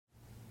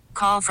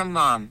Call from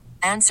mom.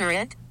 Answer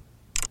it.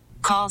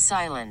 Call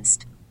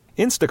silenced.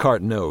 Instacart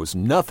knows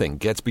nothing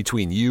gets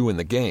between you and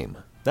the game.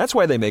 That's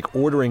why they make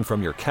ordering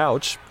from your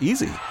couch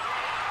easy.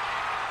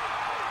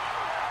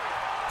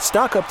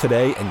 Stock up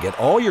today and get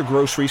all your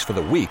groceries for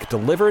the week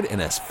delivered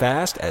in as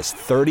fast as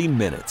 30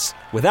 minutes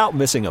without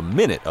missing a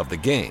minute of the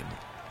game.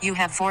 You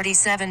have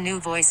 47 new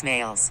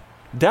voicemails.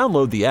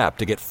 Download the app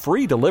to get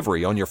free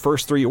delivery on your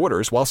first 3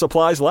 orders while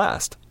supplies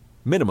last.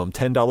 Minimum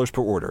 $10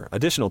 per order.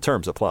 Additional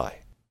terms apply.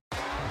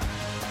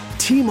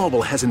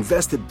 T-Mobile has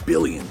invested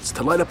billions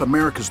to light up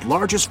America's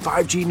largest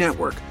 5G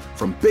network,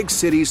 from big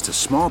cities to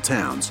small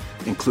towns,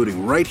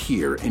 including right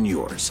here in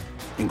yours.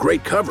 And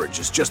great coverage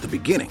is just the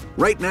beginning.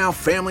 Right now,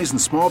 families and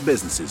small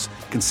businesses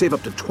can save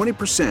up to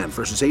 20%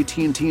 versus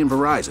AT&T and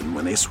Verizon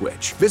when they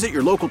switch. Visit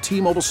your local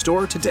T-Mobile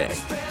store today.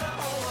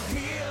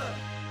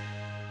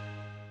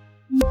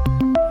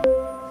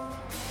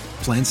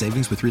 Plan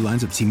savings with 3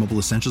 lines of T-Mobile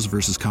Essentials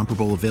versus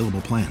comparable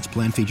available plans.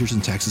 Plan features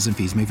and taxes and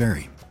fees may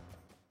vary.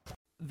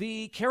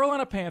 The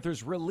Carolina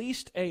Panthers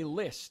released a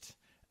list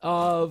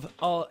of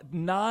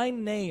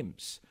 9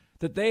 names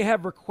that they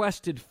have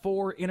requested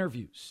for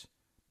interviews.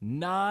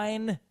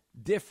 9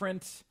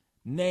 different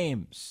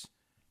names.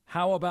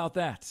 How about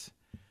that?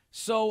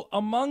 So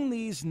among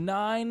these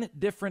 9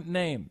 different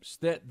names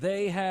that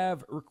they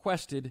have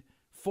requested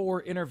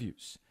for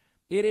interviews,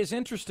 it is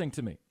interesting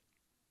to me.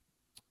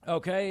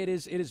 Okay, it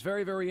is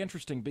very, very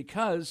interesting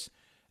because,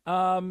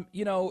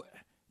 you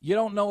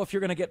don't know if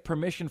you're going to get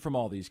permission from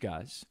all these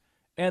guys.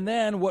 And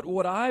then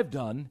what I've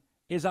done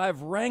is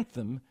I've ranked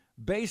them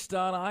based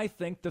on, I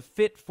think, the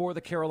fit for the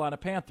Carolina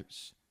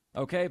Panthers.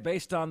 Okay,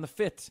 based on the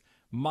fit,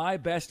 my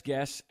best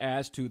guess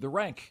as to the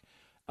rank.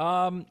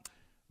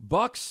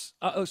 Bucks,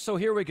 so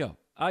here we go.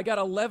 I got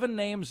 11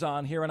 names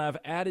on here, and I've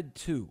added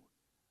 2.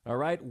 All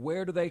right,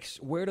 where do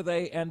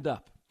they end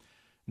up?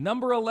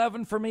 Number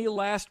 11 for me,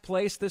 last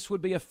place. This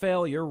would be a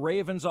failure.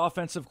 Ravens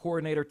offensive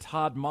coordinator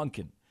Todd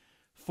Monken,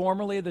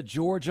 formerly the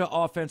Georgia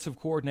offensive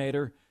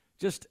coordinator.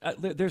 Just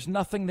there's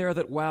nothing there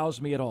that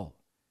wows me at all.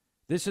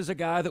 This is a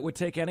guy that would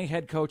take any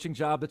head coaching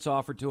job that's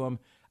offered to him.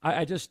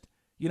 I just,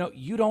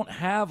 you don't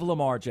have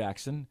Lamar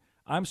Jackson.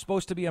 I'm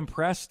supposed to be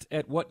impressed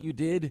at what you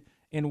did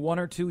in 1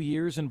 or 2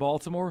 years in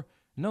Baltimore.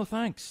 No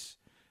thanks.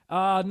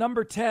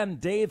 Number 10,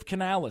 Dave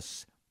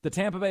Canales, the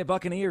Tampa Bay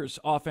Buccaneers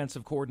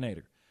offensive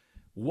coordinator.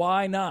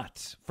 Why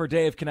not for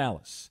Dave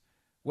Canales?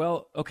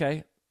 Well,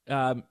 okay,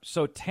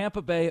 so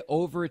Tampa Bay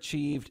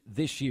overachieved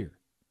this year.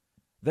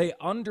 They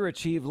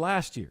underachieved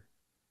last year.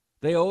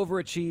 They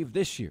overachieved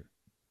this year.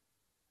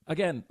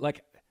 Again,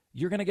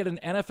 you're going to get an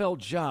NFL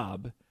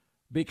job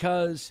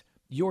because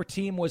your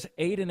team was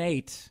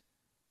 8-8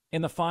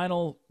 in the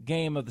final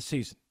game of the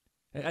season.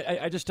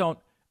 I just don't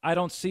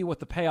see what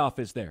the payoff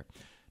is there.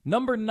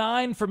 Number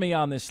 9 for me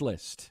on this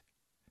list,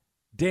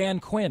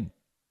 Dan Quinn.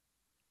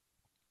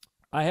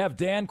 I have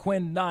Dan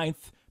Quinn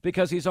 9th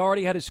because he's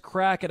already had his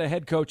crack at a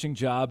head coaching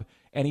job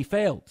and he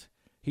failed.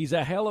 He's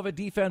a hell of a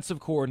defensive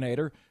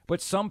coordinator,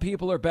 but some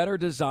people are better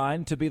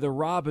designed to be the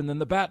Robin than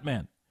the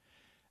Batman.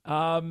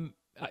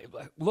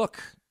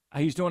 Look,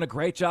 he's doing a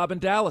great job in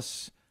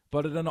Dallas,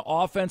 but in an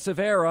offensive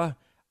era,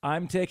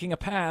 I'm taking a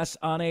pass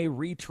on a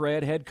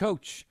retread head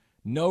coach.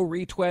 No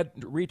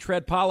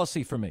retread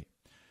policy for me.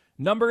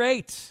 Number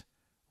 8,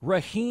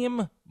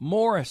 Raheem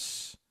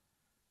Morris.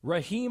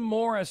 Raheem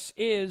Morris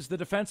is the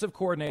defensive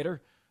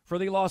coordinator for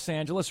the Los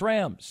Angeles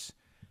Rams.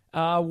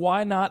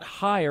 Why not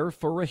hire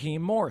for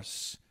Raheem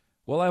Morris?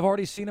 Well, I've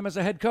already seen him as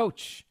a head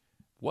coach.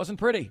 Wasn't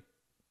pretty.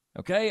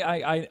 Okay,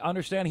 I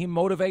understand he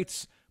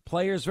motivates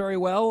players very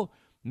well.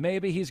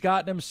 Maybe he's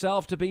gotten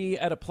himself to be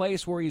at a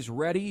place where he's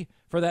ready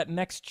for that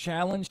next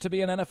challenge to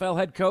be an NFL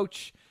head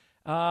coach.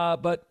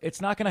 But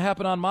it's not going to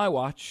happen on my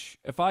watch.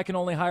 If I can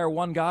only hire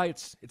one guy,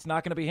 it's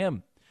not going to be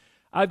him.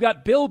 I've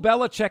got Bill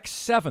Belichick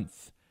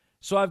 7th.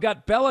 So I've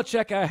got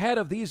Belichick ahead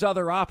of these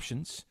other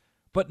options,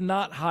 but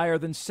not higher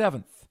than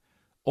 7th.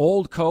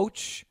 Old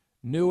coach,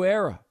 new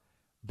era.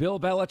 Bill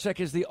Belichick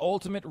is the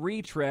ultimate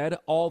retread,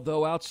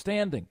 although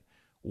outstanding.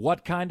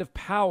 What kind of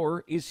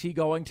power is he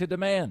going to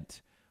demand?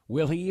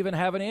 Will he even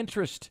have an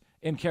interest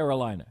in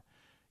Carolina?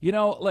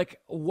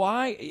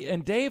 Why?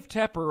 And Dave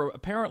Tepper,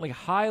 apparently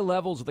high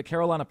levels of the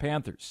Carolina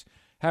Panthers,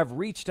 have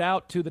reached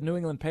out to the New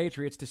England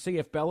Patriots to see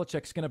if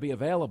Belichick's going to be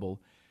available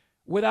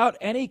without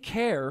any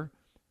care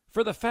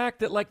for the fact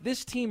that,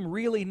 this team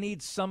really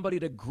needs somebody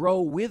to grow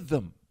with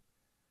them.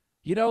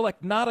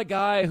 Not a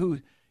guy who,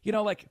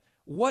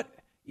 what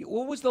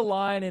was the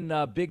line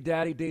in Big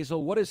Daddy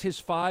Diesel? What is his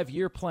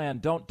 5-year plan?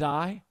 Don't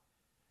die?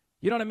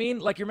 You know what I mean?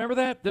 You remember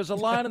that? There's a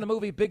line in the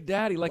movie Big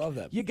Daddy. Love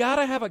that. You got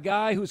to have a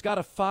guy who's got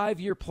a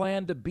 5-year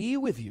plan to be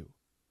with you.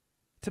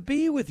 To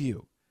be with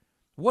you.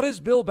 What is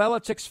Bill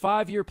Belichick's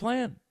 5-year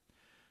plan?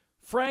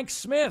 Frank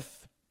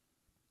Smith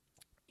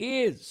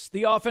is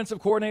the offensive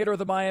coordinator of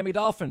the Miami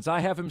Dolphins.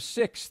 I have him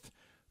 6th.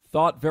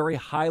 Thought very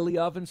highly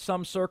of in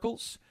some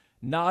circles.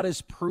 Not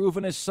as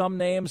proven as some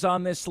names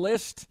on this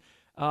list.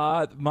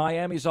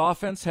 Miami's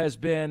offense has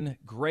been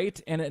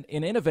great and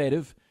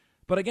innovative.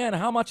 But again,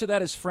 how much of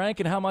that is Frank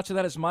and how much of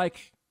that is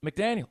Mike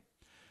McDaniel?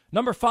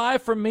 Number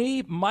 5 for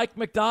me, Mike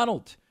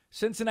Macdonald,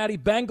 Cincinnati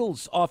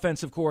Bengals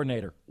offensive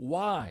coordinator.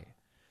 Why?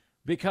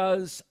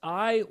 Because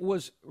Mike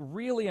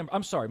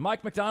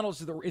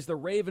Macdonald is the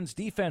Ravens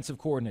defensive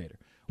coordinator,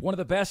 one of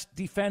the best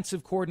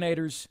defensive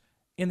coordinators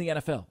in the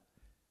NFL.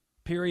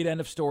 Period, end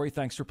of story,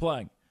 thanks for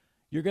playing.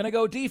 You're going to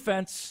go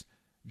defense,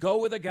 go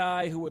with a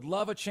guy who would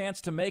love a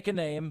chance to make a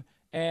name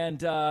and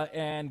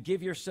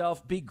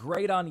be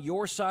great on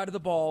your side of the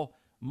ball.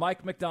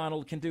 Mike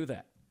Macdonald can do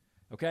that.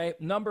 Okay,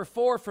 number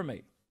 4 for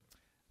me,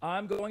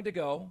 I'm going to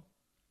go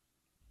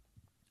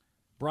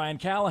Brian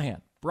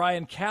Callahan.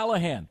 Brian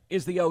Callahan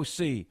is the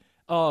OC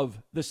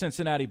of the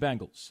Cincinnati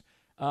Bengals.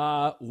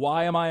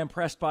 Why am I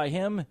impressed by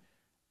him?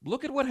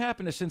 Look at what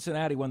happened to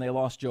Cincinnati when they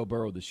lost Joe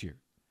Burrow this year.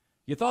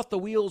 You thought the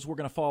wheels were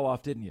going to fall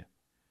off, didn't you?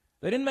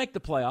 They didn't make the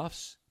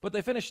playoffs, but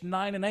they finished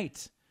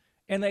 9-8.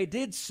 And they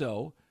did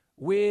so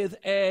with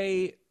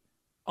a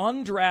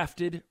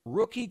undrafted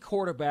rookie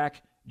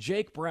quarterback,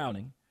 Jake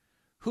Browning,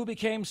 who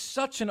became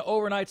such an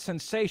overnight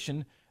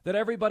sensation that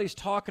everybody's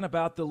talking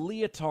about the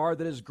leotard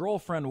that his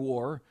girlfriend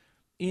wore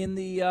in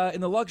the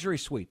luxury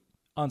suite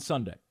on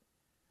Sunday.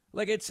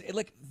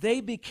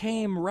 They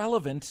became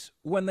relevant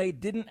when they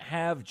didn't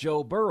have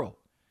Joe Burrow.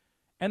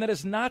 And that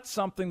is not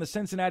something the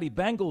Cincinnati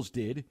Bengals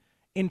did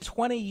in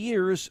 20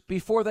 years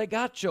before they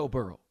got Joe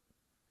Burrow.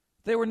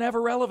 They were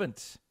never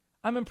relevant.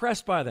 I'm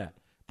impressed by that.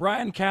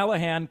 Brian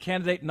Callahan,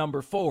 candidate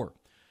number 4.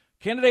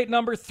 Candidate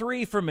number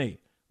 3 for me,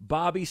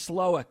 Bobby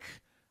Slowick,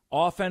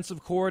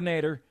 offensive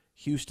coordinator,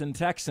 Houston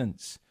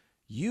Texans.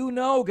 You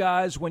know,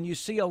 guys, when you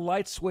see a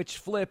light switch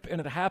flip, and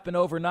it happened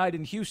overnight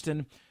in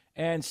Houston,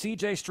 and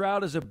C.J.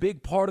 Stroud is a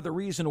big part of the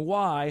reason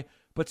why,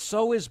 but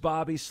so is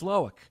Bobby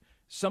Slowick.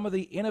 Some of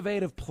the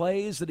innovative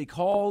plays that he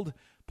called,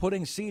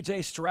 putting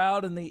C.J.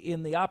 Stroud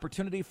in the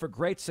opportunity for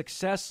great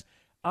success.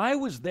 I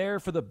was there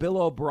for the Bill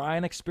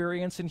O'Brien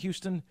experience in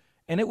Houston,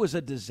 and it was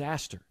a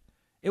disaster.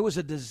 It was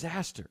a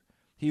disaster.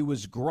 He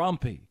was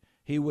grumpy.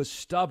 He was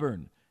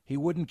stubborn. He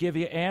wouldn't give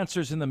you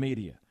answers in the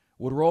media,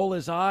 would roll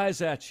his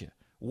eyes at you,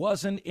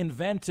 wasn't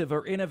inventive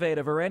or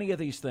innovative or any of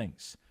these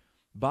things.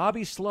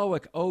 Bobby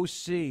Slowick,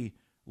 OC,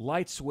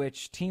 light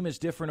switch, team is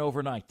different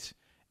overnight.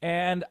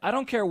 And I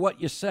don't care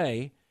what you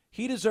say,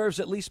 he deserves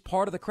at least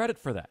part of the credit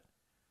for that.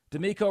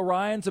 DeMeco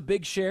Ryans a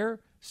big share,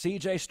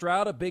 C.J.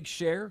 Stroud a big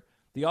share,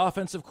 the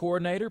offensive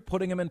coordinator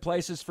putting him in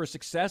places for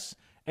success,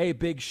 a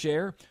big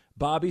share.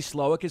 Bobby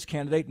Slowick is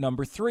candidate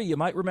number 3. You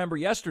might remember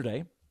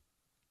yesterday,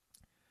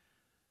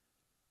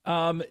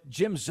 Jim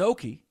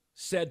Zoki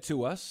said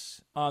to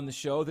us on the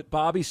show that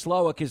Bobby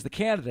Slowick is the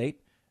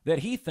candidate that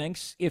he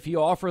thinks if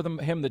you offer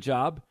him the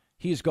job,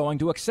 he's going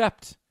to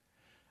accept.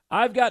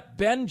 I've got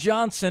Ben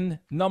Johnson,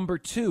 number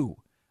 2,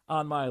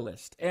 on my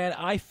list. And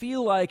I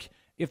feel like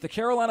if the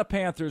Carolina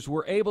Panthers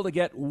were able to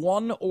get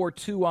 1 or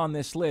 2 on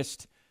this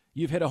list,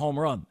 you've hit a home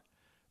run.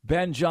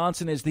 Ben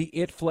Johnson is the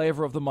it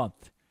flavor of the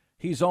month.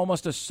 He's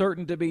almost a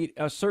certainty to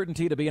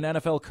be an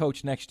NFL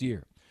coach next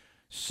year.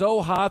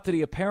 So hot that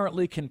he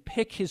apparently can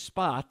pick his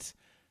spot.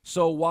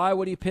 So why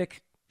would he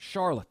pick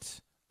Charlotte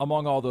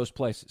among all those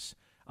places?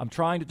 I'm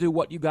trying to do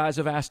what you guys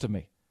have asked of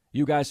me.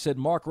 You guys said,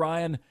 Mark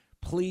Ryan,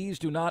 please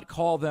do not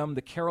call them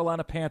the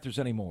Carolina Panthers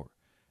anymore.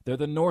 They're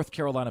the North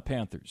Carolina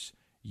Panthers.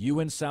 You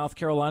in South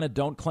Carolina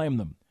don't claim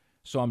them.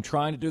 So I'm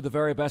trying to do the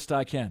very best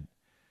I can.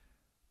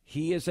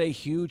 He is a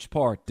huge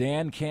part.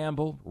 Dan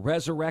Campbell,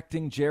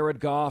 resurrecting Jared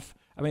Goff.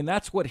 I mean,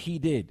 that's what he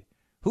did.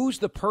 Who's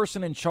the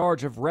person in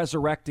charge of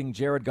resurrecting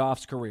Jared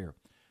Goff's career?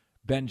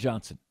 Ben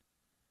Johnson.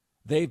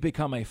 They've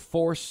become a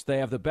force. They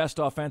have the best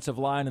offensive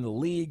line in the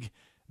league.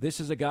 This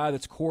is a guy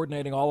that's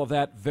coordinating all of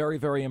that. Very,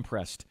 very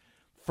impressed.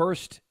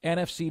 First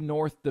NFC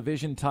North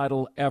division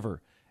title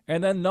ever.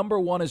 And then number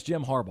 1 is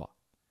Jim Harbaugh.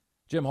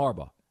 Jim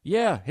Harbaugh.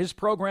 Yeah, his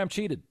program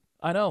cheated.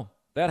 I know.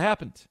 That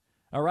happened.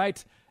 All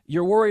right?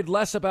 You're worried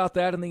less about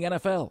that in the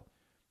NFL.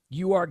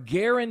 You are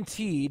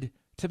guaranteed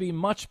to be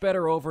much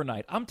better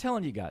overnight. I'm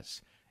telling you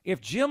guys,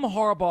 if Jim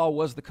Harbaugh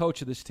was the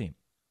coach of this team,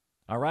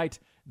 all right,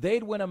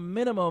 they'd win a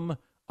minimum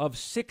of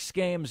 6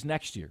 games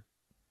next year,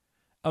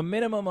 a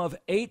minimum of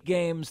 8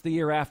 games the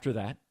year after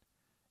that,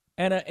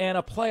 and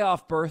a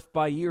playoff berth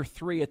by year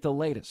 3 at the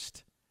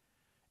latest.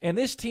 And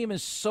this team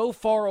is so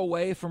far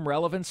away from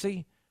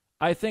relevancy,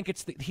 I think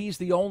he's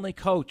the only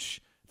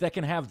coach that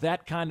can have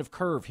that kind of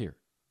curve here.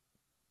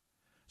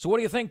 So what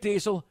do you think,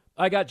 Diesel?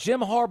 I got Jim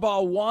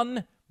Harbaugh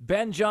 1,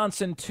 Ben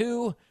Johnson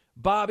 2,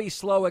 Bobby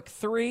Slowick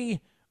 3,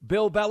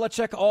 Bill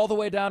Belichick all the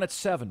way down at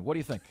 7. What do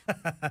you think?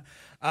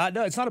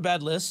 No, it's not a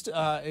bad list.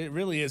 It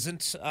really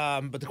isn't.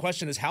 But the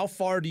question is, how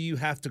far do you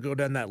have to go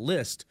down that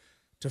list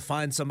to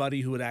find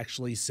somebody who would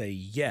actually say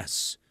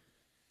yes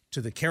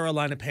to the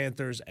Carolina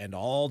Panthers and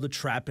all the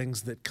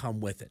trappings that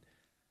come with it?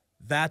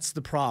 That's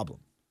the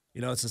problem.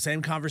 You know, it's the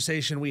same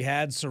conversation we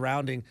had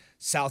surrounding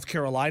South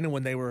Carolina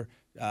when they were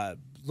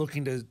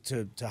looking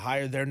to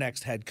hire their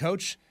next head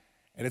coach.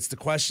 And it's the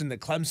question that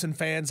Clemson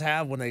fans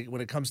have when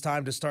it comes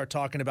time to start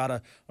talking about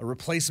a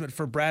replacement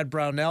for Brad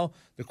Brownell.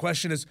 The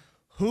question is,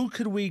 who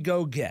could we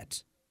go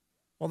get?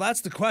 Well,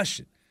 that's the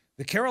question.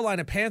 The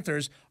Carolina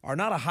Panthers are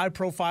not a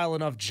high-profile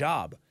enough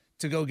job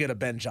to go get a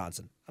Ben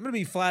Johnson. I'm going to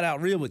be flat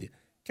out real with you.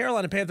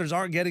 Carolina Panthers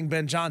aren't getting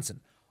Ben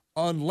Johnson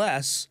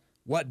unless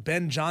what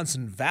Ben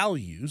Johnson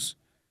values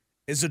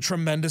is a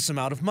tremendous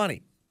amount of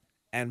money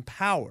and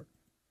power,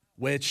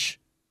 which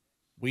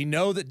we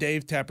know that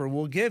Dave Tepper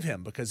will give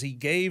him because he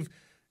gave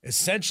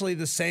essentially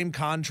the same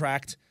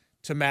contract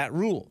to Matt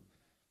Rule.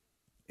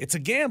 It's a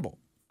gamble.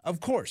 Of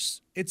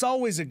course, it's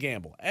always a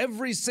gamble.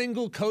 Every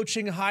single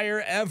coaching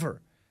hire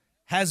ever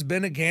has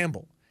been a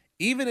gamble.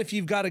 Even if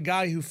you've got a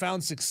guy who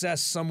found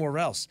success somewhere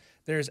else,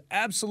 there's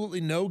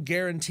absolutely no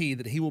guarantee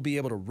that he will be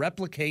able to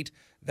replicate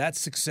that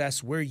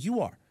success where you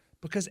are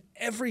because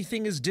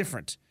everything is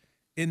different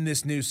in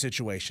this new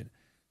situation.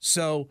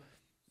 So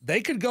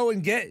they could go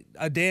and get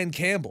a Dan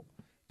Campbell.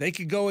 They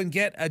could go and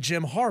get a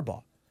Jim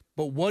Harbaugh.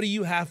 But what do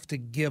you have to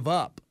give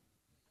up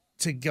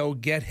to go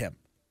get him?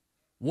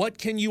 What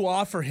can you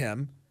offer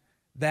him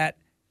that,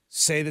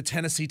 say, the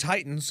Tennessee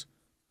Titans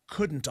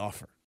couldn't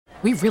offer?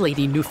 We really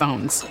need new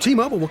phones.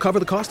 T-Mobile will cover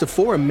the cost of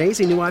 4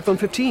 amazing new iPhone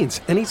 15s,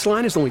 and each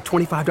line is only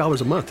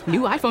 $25 a month.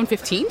 New iPhone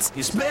 15s?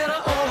 It's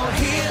better over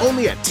here.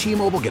 Only at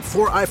T-Mobile, get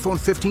 4 iPhone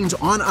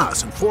 15s on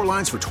us and 4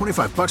 lines for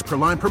 $25 per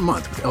line per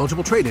month with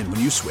eligible trade-in when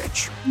you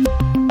switch.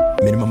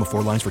 Minimum of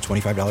 4 lines for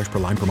 $25 per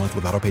line per month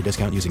with autopay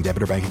discount using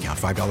debit or bank account.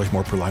 $5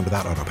 more per line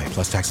without autopay,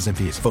 plus taxes and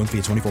fees. Phone fee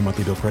at 24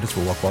 monthly bill credits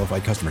for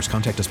well-qualified customers.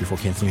 Contact us before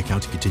canceling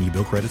account to continue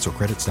bill credits or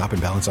credit stop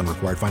and balance on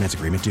required finance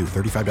agreement due.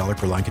 $35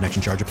 per line connection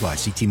charge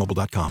applies. See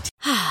T-Mobile.com.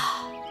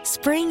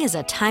 Spring is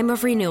a time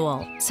of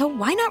renewal, so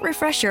why not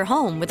refresh your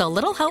home with a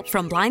little help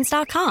from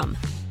Blinds.com?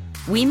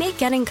 We make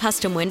getting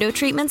custom window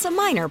treatments a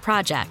minor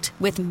project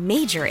with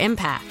major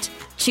impact.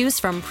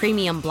 Choose from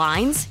premium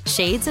blinds,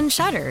 shades, and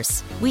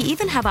shutters. We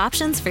even have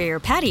options for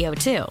your patio,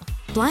 too.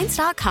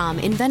 Blinds.com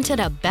invented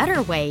a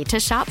better way to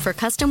shop for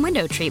custom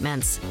window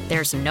treatments.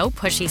 There's no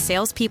pushy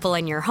salespeople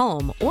in your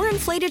home or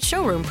inflated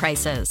showroom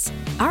prices.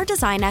 Our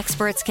design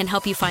experts can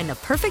help you find the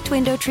perfect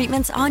window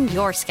treatments on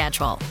your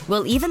schedule.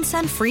 We'll even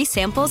send free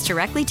samples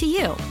directly to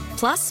you.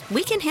 Plus,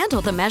 we can handle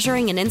the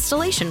measuring and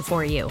installation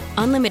for you.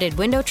 Unlimited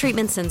window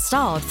treatments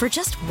installed for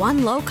just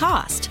one low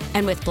cost.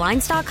 And with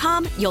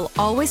Blinds.com, you'll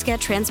always get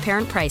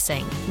transparent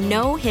pricing.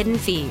 No hidden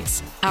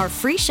fees. Our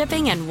free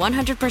shipping and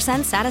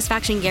 100%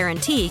 satisfaction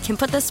guarantee can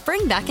put the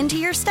spring back into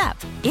your step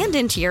and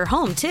into your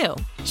home, too.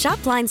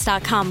 Shop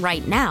Blinds.com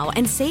right now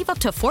and save up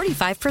to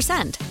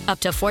 45%.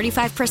 Up to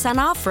 45%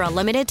 off for a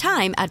limited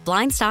time at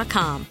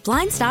Blinds.com.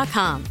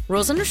 Blinds.com.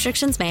 Rules and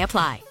restrictions may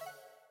apply.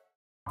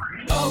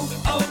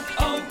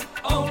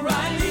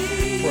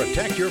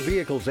 Protect your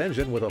vehicle's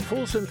engine with a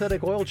full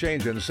synthetic oil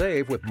change and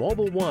save with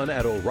Mobile One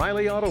at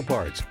O'Reilly Auto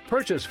Parts.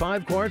 Purchase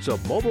 5 quarts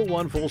of Mobile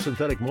One full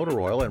synthetic motor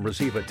oil and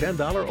receive a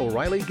 $10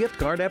 O'Reilly gift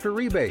card after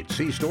rebate.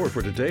 See store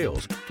for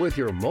details. With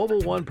your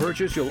Mobile One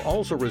purchase, you'll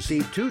also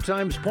receive 2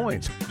 times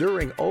points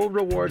during O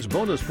Rewards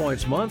Bonus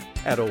Points Month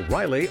at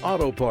O'Reilly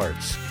Auto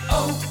Parts.